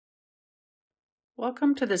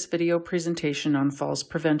Welcome to this video presentation on falls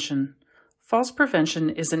prevention. Falls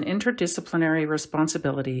prevention is an interdisciplinary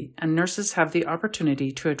responsibility, and nurses have the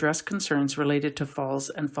opportunity to address concerns related to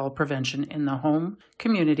falls and fall prevention in the home,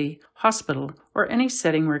 community, hospital, or any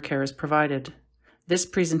setting where care is provided. This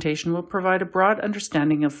presentation will provide a broad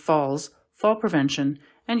understanding of falls, fall prevention,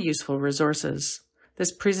 and useful resources.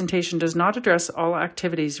 This presentation does not address all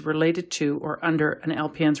activities related to or under an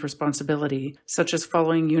LPN's responsibility, such as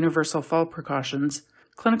following universal fall precautions,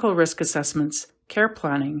 clinical risk assessments, care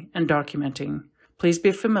planning, and documenting. Please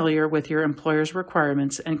be familiar with your employer's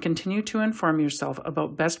requirements and continue to inform yourself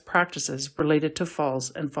about best practices related to falls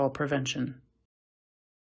and fall prevention.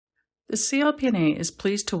 The CLPNA is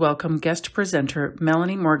pleased to welcome guest presenter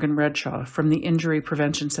Melanie Morgan-Redshaw from the Injury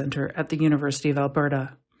Prevention Center at the University of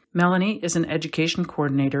Alberta. Melanie is an education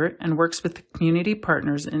coordinator and works with community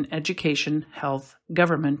partners in education, health,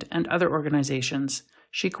 government, and other organizations.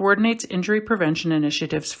 She coordinates injury prevention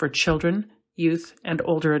initiatives for children, youth, and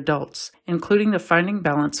older adults, including the Finding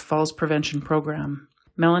Balance Falls Prevention Program.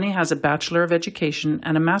 Melanie has a Bachelor of Education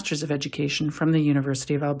and a Master's of Education from the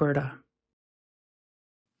University of Alberta.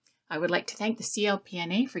 I would like to thank the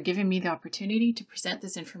CLPNA for giving me the opportunity to present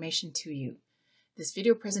this information to you. This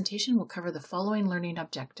video presentation will cover the following learning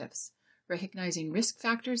objectives: recognizing risk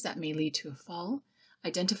factors that may lead to a fall,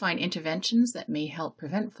 identifying interventions that may help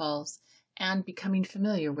prevent falls, and becoming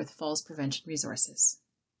familiar with falls prevention resources.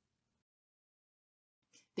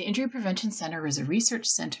 The Injury Prevention Center is a research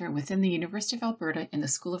center within the University of Alberta in the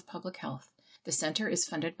School of Public Health. The center is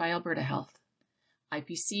funded by Alberta Health.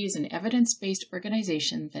 IPC is an evidence-based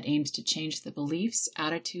organization that aims to change the beliefs,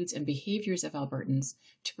 attitudes, and behaviors of Albertans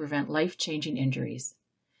to prevent life-changing injuries.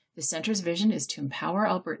 The center's vision is to empower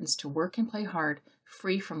Albertans to work and play hard,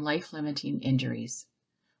 free from life-limiting injuries.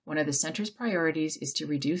 One of the center's priorities is to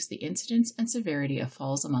reduce the incidence and severity of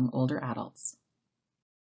falls among older adults.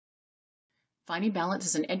 Finding Balance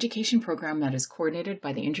is an education program that is coordinated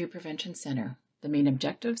by the Injury Prevention Center. The main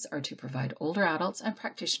objectives are to provide older adults and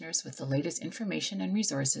practitioners with the latest information and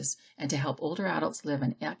resources, and to help older adults live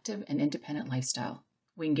an active and independent lifestyle.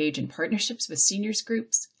 We engage in partnerships with seniors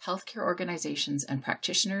groups, healthcare organizations, and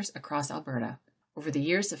practitioners across Alberta. Over the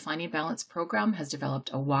years, the Finding Balance program has developed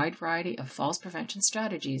a wide variety of falls prevention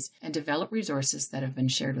strategies and developed resources that have been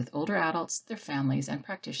shared with older adults, their families, and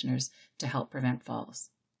practitioners to help prevent falls.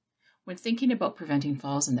 When thinking about preventing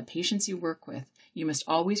falls and the patients you work with, you must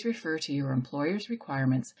always refer to your employer's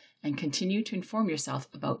requirements and continue to inform yourself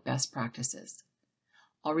about best practices.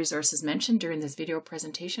 All resources mentioned during this video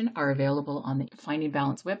presentation are available on the Finding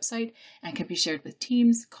Balance website and can be shared with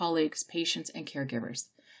teams, colleagues, patients, and caregivers.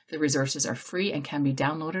 The resources are free and can be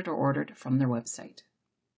downloaded or ordered from their website.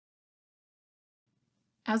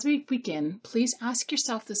 As we begin, please ask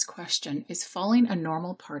yourself this question: is falling a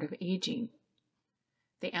normal part of aging?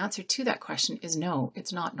 The answer to that question is no,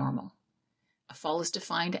 it's not normal. A fall is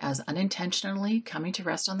defined as unintentionally coming to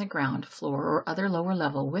rest on the ground, floor, or other lower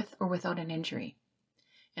level with or without an injury.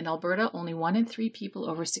 In Alberta, only 1 in 3 people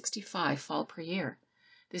over 65 fall per year.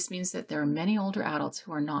 This means that there are many older adults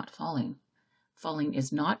who are not falling. Falling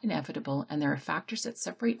is not inevitable, and there are factors that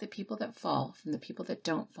separate the people that fall from the people that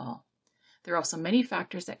don't fall. There are also many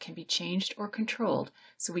factors that can be changed or controlled,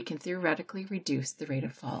 so we can theoretically reduce the rate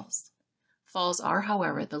of falls. Falls are,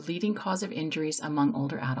 however, the leading cause of injuries among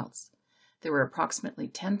older adults. There were approximately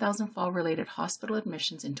 10,000 fall-related hospital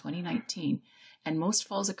admissions in 2019, and most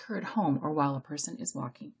falls occur at home or while a person is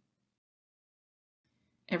walking.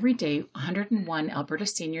 Every day, 101 Alberta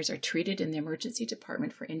seniors are treated in the emergency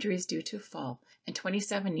department for injuries due to a fall, and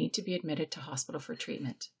 27 need to be admitted to hospital for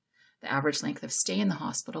treatment. The average length of stay in the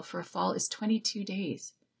hospital for a fall is 22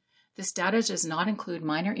 days. This data does not include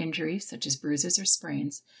minor injuries such as bruises or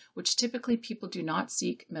sprains, which typically people do not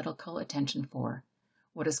seek medical attention for.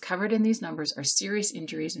 What is covered in these numbers are serious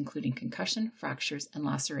injuries including concussion, fractures, and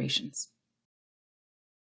lacerations.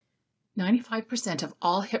 95% of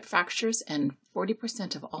all hip fractures and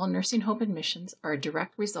 40% of all nursing home admissions are a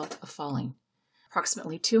direct result of falling.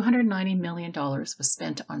 Approximately $290 million was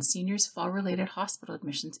spent on seniors' fall-related hospital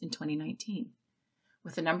admissions in 2019.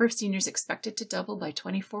 With the number of seniors expected to double by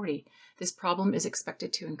 2040, this problem is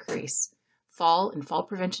expected to increase. Fall and fall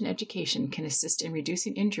prevention education can assist in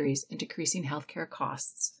reducing injuries and decreasing healthcare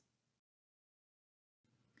costs.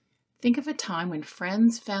 Think of a time when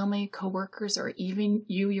friends, family, coworkers, or even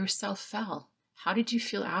you yourself fell. How did you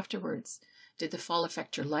feel afterwards? Did the fall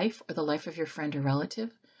affect your life or the life of your friend or relative?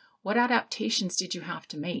 What adaptations did you have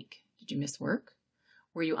to make? Did you miss work?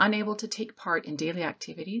 Were you unable to take part in daily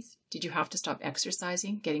activities? Did you have to stop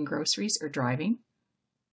exercising, getting groceries, or driving?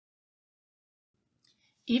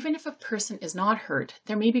 Even if a person is not hurt,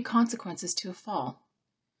 there may be consequences to a fall.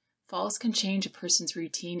 Falls can change a person's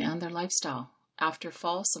routine and their lifestyle. After a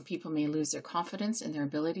fall, some people may lose their confidence in their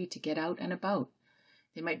ability to get out and about.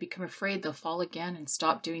 They might become afraid they'll fall again and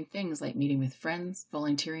stop doing things like meeting with friends,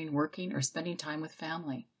 volunteering, working, or spending time with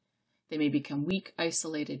family. They may become weak,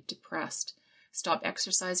 isolated, depressed, stop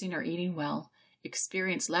exercising or eating well,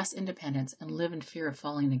 experience less independence, and live in fear of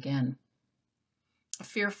falling again. A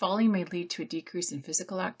fear of falling may lead to a decrease in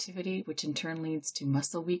physical activity, which in turn leads to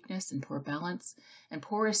muscle weakness and poor balance, and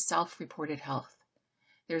poor self-reported health.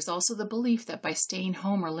 There's also the belief that by staying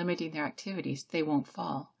home or limiting their activities, they won't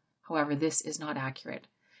fall. However, this is not accurate.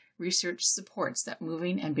 Research supports that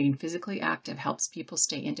moving and being physically active helps people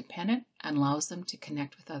stay independent and allows them to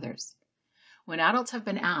connect with others. When adults have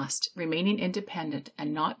been asked, remaining independent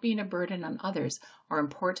and not being a burden on others are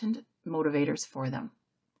important motivators for them.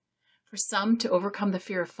 For some, to overcome the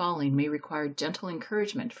fear of falling may require gentle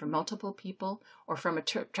encouragement from multiple people or from a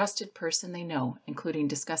trusted person they know, including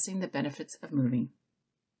discussing the benefits of moving.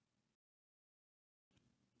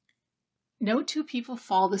 No two people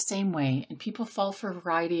fall the same way, and people fall for a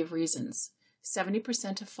variety of reasons.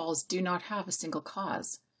 70% of falls do not have a single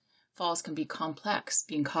cause. Falls can be complex,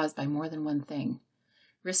 being caused by more than one thing.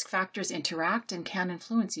 Risk factors interact and can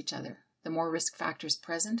influence each other. The more risk factors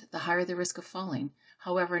present, the higher the risk of falling.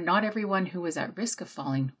 However, not everyone who is at risk of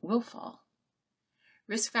falling will fall.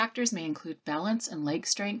 Risk factors may include balance and leg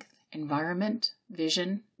strength, environment,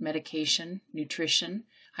 vision, medication, nutrition,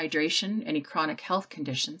 hydration, any chronic health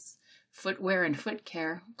conditions, footwear and foot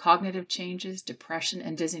care, cognitive changes, depression,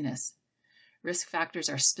 and dizziness. Risk factors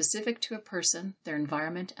are specific to a person, their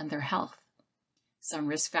environment, and their health. Some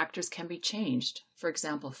risk factors can be changed, for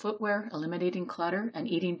example, footwear, eliminating clutter, and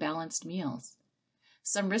eating balanced meals.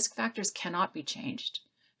 Some risk factors cannot be changed,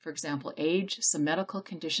 for example, age, some medical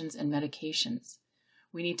conditions, and medications.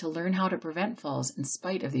 We need to learn how to prevent falls in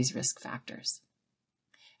spite of these risk factors.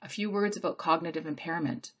 A few words about cognitive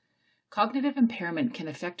impairment. Cognitive impairment can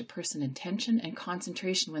affect a person's attention and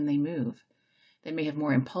concentration when they move. They may have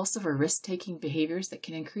more impulsive or risk-taking behaviors that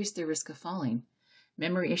can increase their risk of falling.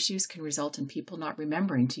 Memory issues can result in people not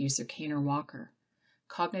remembering to use their cane or walker.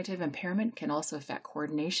 Cognitive impairment can also affect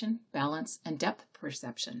coordination, balance, and depth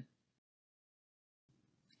perception.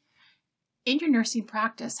 In your nursing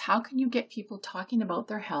practice, how can you get people talking about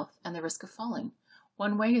their health and the risk of falling?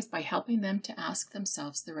 One way is by helping them to ask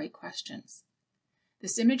themselves the right questions.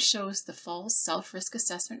 This image shows the Falls Self-Risk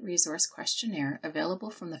Assessment Resource Questionnaire available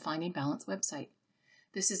from the Finding Balance website.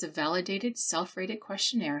 This is a validated, self-rated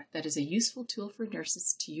questionnaire that is a useful tool for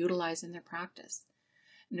nurses to utilize in their practice.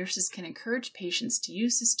 Nurses can encourage patients to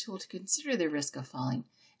use this tool to consider their risk of falling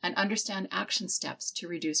and understand action steps to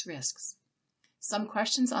reduce risks. Some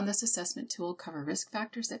questions on this assessment tool cover risk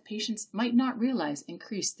factors that patients might not realize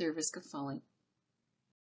increase their risk of falling.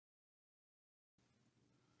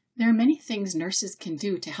 There are many things nurses can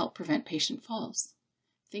do to help prevent patient falls.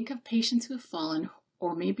 Think of patients who have fallen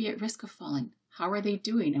or may be at risk of falling. How are they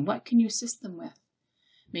doing and what can you assist them with?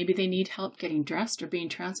 Maybe they need help getting dressed or being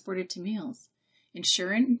transported to meals.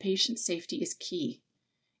 Ensuring patient safety is key.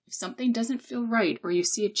 If something doesn't feel right or you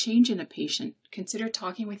see a change in a patient, consider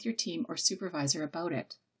talking with your team or supervisor about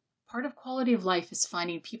it. Part of quality of life is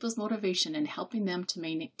finding people's motivation and helping them to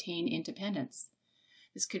maintain independence.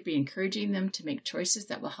 This could be encouraging them to make choices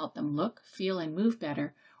that will help them look, feel, and move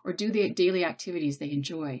better, or do the daily activities they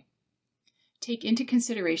enjoy. Take into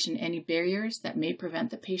consideration any barriers that may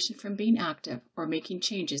prevent the patient from being active or making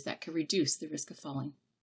changes that could reduce the risk of falling.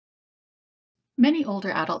 Many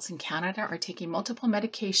older adults in Canada are taking multiple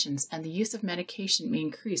medications, and the use of medication may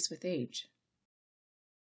increase with age.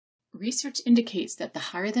 Research indicates that the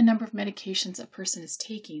higher the number of medications a person is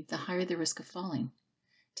taking, the higher the risk of falling.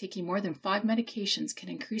 Taking more than 5 medications can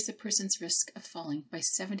increase a person's risk of falling by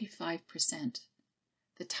 75%.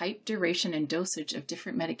 The type, duration, and dosage of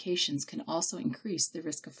different medications can also increase the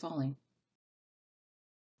risk of falling.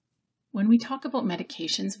 When we talk about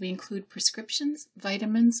medications, we include prescriptions,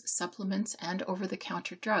 vitamins, supplements, and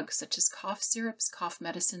over-the-counter drugs such as cough syrups, cough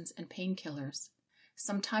medicines, and painkillers.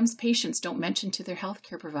 Sometimes patients don't mention to their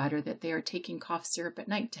healthcare provider that they are taking cough syrup at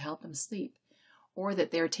night to help them sleep, or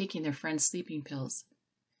that they are taking their friend's sleeping pills.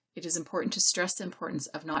 It is important to stress the importance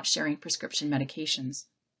of not sharing prescription medications.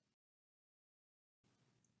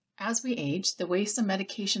 As we age, the way some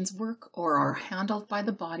medications work or are handled by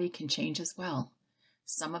the body can change as well.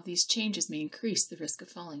 Some of these changes may increase the risk of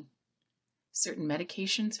falling. Certain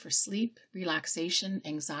medications for sleep, relaxation,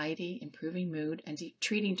 anxiety, improving mood, and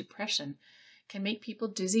treating depression can make people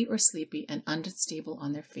dizzy or sleepy and unstable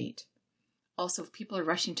on their feet. Also, if people are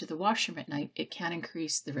rushing to the washroom at night, it can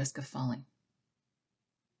increase the risk of falling.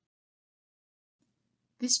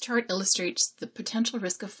 This chart illustrates the potential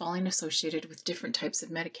risk of falling associated with different types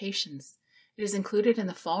of medications. It is included in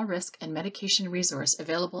the Fall Risk and Medication resource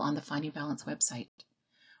available on the Finding Balance website.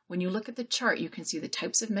 When you look at the chart, you can see the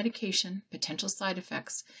types of medication, potential side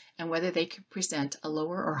effects, and whether they could present a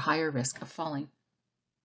lower or higher risk of falling.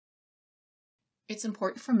 It's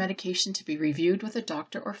important for medication to be reviewed with a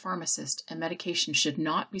doctor or pharmacist, and medication should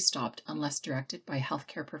not be stopped unless directed by a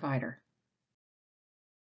healthcare provider.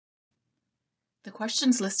 The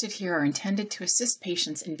questions listed here are intended to assist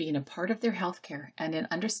patients in being a part of their healthcare and in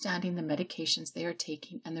understanding the medications they are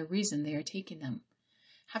taking and the reason they are taking them.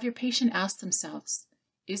 Have your patient ask themselves,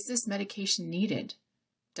 is this medication needed?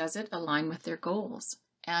 Does it align with their goals?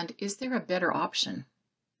 And is there a better option?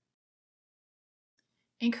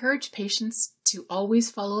 Encourage patients to always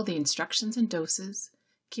follow the instructions and doses,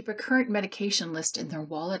 keep a current medication list in their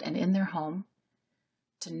wallet and in their home,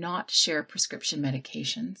 to not share prescription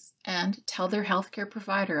medications, and tell their healthcare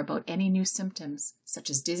provider about any new symptoms,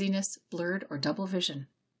 such as dizziness, blurred, or double vision.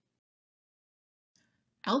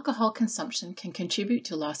 Alcohol consumption can contribute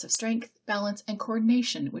to loss of strength, balance, and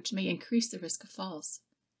coordination, which may increase the risk of falls.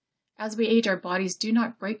 As we age, our bodies do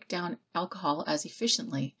not break down alcohol as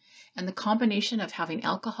efficiently, and the combination of having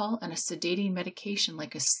alcohol and a sedating medication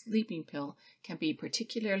like a sleeping pill can be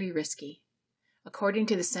particularly risky. According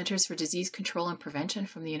to the Centers for Disease Control and Prevention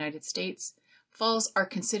from the United States, falls are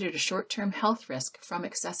considered a short-term health risk from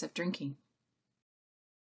excessive drinking.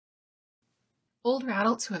 Older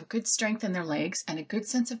adults who have good strength in their legs and a good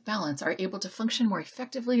sense of balance are able to function more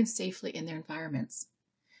effectively and safely in their environments.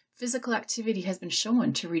 Physical activity has been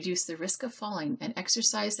shown to reduce the risk of falling, and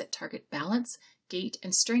exercise that target balance, gait,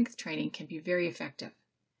 and strength training can be very effective.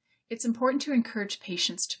 It's important to encourage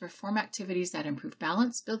patients to perform activities that improve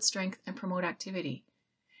balance, build strength, and promote activity.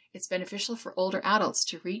 It's beneficial for older adults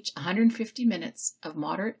to reach 150 minutes of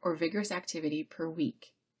moderate or vigorous activity per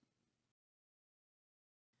week.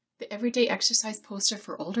 The Everyday Exercise poster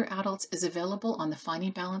for older adults is available on the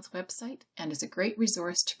Finding Balance website and is a great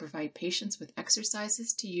resource to provide patients with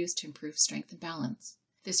exercises to use to improve strength and balance.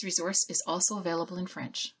 This resource is also available in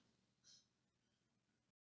French.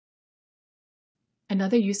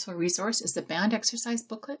 Another useful resource is the band exercise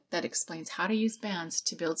booklet that explains how to use bands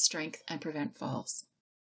to build strength and prevent falls.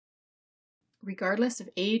 Regardless of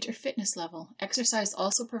age or fitness level, exercise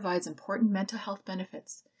also provides important mental health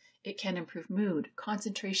benefits. It can improve mood,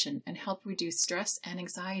 concentration, and help reduce stress and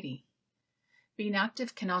anxiety. Being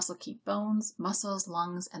active can also keep bones, muscles,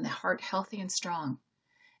 lungs, and the heart healthy and strong.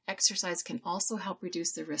 Exercise can also help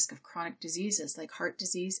reduce the risk of chronic diseases like heart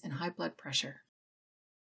disease and high blood pressure.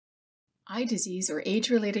 Eye disease or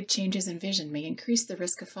age-related changes in vision may increase the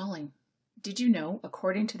risk of falling. Did you know,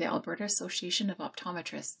 according to the Alberta Association of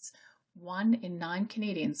Optometrists, 1 in 9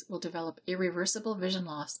 Canadians will develop irreversible vision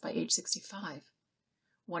loss by age 65.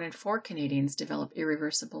 1 in 4 Canadians develop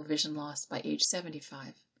irreversible vision loss by age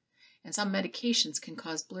 75. And some medications can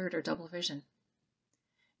cause blurred or double vision.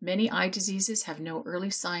 Many eye diseases have no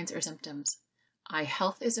early signs or symptoms. Eye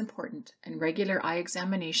health is important, and regular eye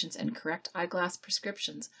examinations and correct eyeglass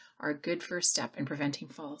prescriptions are a good first step in preventing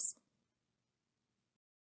falls.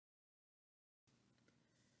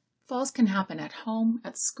 Falls can happen at home,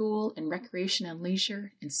 at school, in recreation and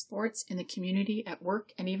leisure, in sports, in the community, at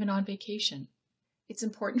work, and even on vacation. It's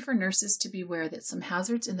important for nurses to be aware that some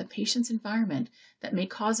hazards in the patient's environment that may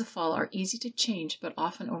cause a fall are easy to change but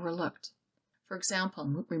often overlooked. For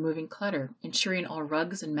example, removing clutter, ensuring all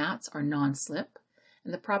rugs and mats are non-slip,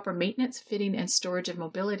 and the proper maintenance, fitting, and storage of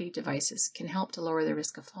mobility devices can help to lower the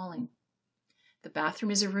risk of falling. The bathroom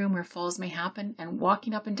is a room where falls may happen, and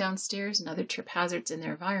walking up and down stairs and other trip hazards in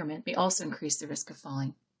their environment may also increase the risk of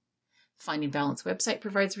falling. The Finding Balance website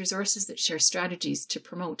provides resources that share strategies to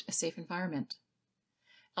promote a safe environment.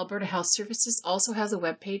 Alberta Health Services also has a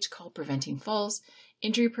webpage called Preventing Falls,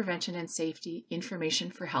 Injury Prevention and Safety, Information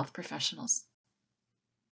for Health Professionals.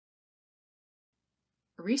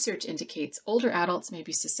 Research indicates older adults may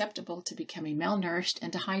be susceptible to becoming malnourished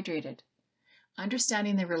and dehydrated.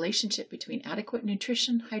 Understanding the relationship between adequate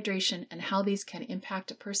nutrition, hydration, and how these can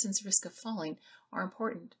impact a person's risk of falling are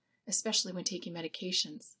important, especially when taking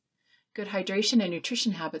medications. Good hydration and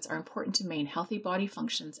nutrition habits are important to maintain healthy body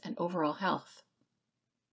functions and overall health.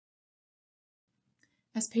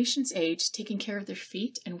 As patients age, taking care of their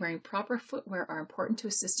feet and wearing proper footwear are important to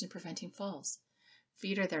assist in preventing falls.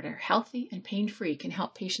 Feet that are healthy and pain-free can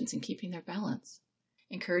help patients in keeping their balance.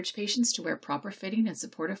 Encourage patients to wear proper fitting and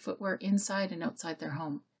supportive footwear inside and outside their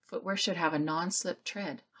home. Footwear should have a non-slip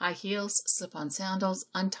tread. High heels, slip-on sandals,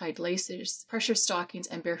 untied laces, pressure stockings,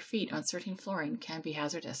 and bare feet on certain flooring can be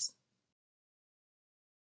hazardous.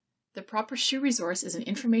 The proper shoe resource is an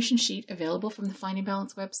information sheet available from the Finding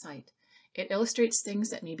Balance website. It illustrates things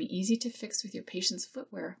that may be easy to fix with your patient's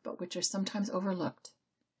footwear, but which are sometimes overlooked.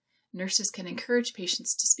 Nurses can encourage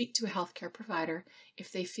patients to speak to a healthcare provider if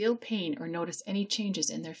they feel pain or notice any changes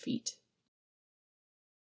in their feet.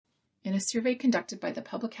 In a survey conducted by the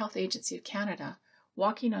Public Health Agency of Canada,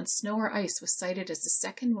 walking on snow or ice was cited as the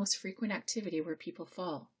second most frequent activity where people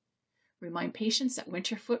fall. Remind patients that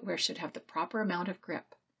winter footwear should have the proper amount of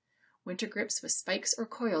grip. Winter grips with spikes or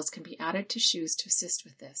coils can be added to shoes to assist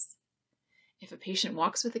with this. If a patient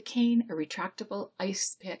walks with a cane, a retractable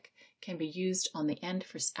ice pick can be used on the end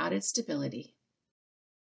for added stability.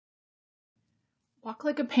 Walk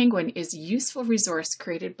Like a Penguin is a useful resource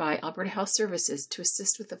created by Alberta Health Services to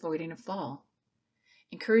assist with avoiding a fall.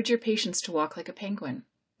 Encourage your patients to walk like a penguin.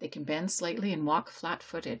 They can bend slightly and walk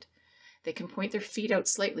flat-footed. They can point their feet out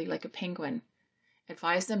slightly like a penguin.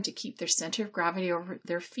 Advise them to keep their center of gravity over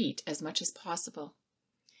their feet as much as possible.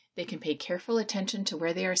 They can pay careful attention to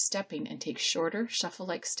where they are stepping and take shorter,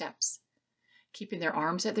 shuffle-like steps. Keeping their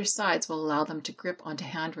arms at their sides will allow them to grip onto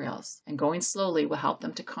handrails, and going slowly will help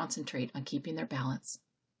them to concentrate on keeping their balance.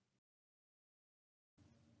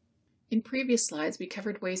 In previous slides, we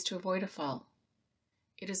covered ways to avoid a fall.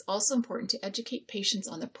 It is also important to educate patients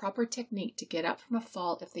on the proper technique to get up from a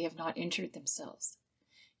fall if they have not injured themselves.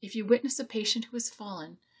 If you witness a patient who has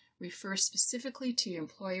fallen, refer specifically to your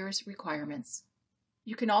employer's requirements.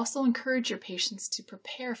 You can also encourage your patients to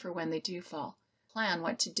prepare for when they do fall, plan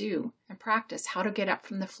what to do, and practice how to get up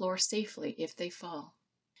from the floor safely if they fall.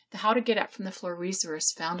 The How to Get Up from the Floor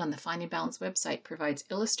resource found on the Finding Balance website provides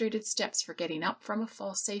illustrated steps for getting up from a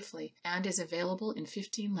fall safely and is available in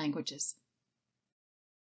 15 languages.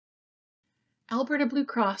 Alberta Blue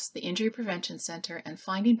Cross, the Injury Prevention Centre, and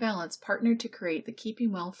Finding Balance partnered to create the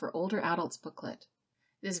Keeping Well for Older Adults booklet.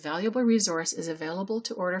 This valuable resource is available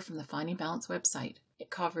to order from the Finding Balance website. It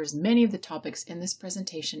covers many of the topics in this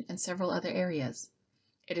presentation and several other areas.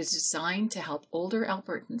 It is designed to help older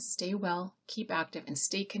Albertans stay well, keep active, and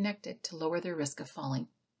stay connected to lower their risk of falling.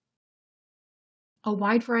 A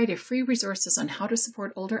wide variety of free resources on how to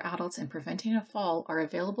support older adults in preventing a fall are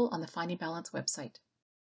available on the Finding Balance website.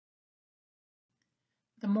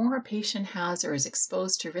 The more a patient has or is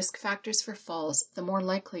exposed to risk factors for falls, the more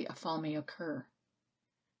likely a fall may occur.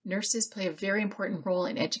 Nurses play a very important role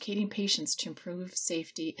in educating patients to improve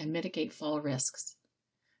safety and mitigate fall risks.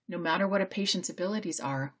 No matter what a patient's abilities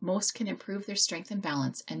are, most can improve their strength and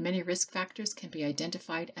balance, and many risk factors can be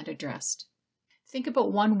identified and addressed. Think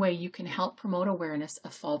about one way you can help promote awareness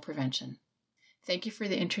of fall prevention. Thank you for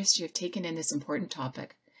the interest you have taken in this important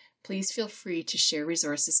topic. Please feel free to share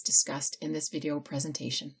resources discussed in this video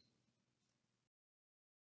presentation.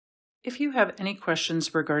 If you have any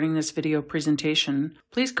questions regarding this video presentation,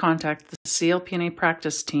 please contact the CLPNA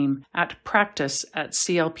practice team at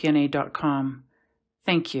practice@clpna.com.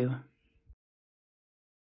 Thank you.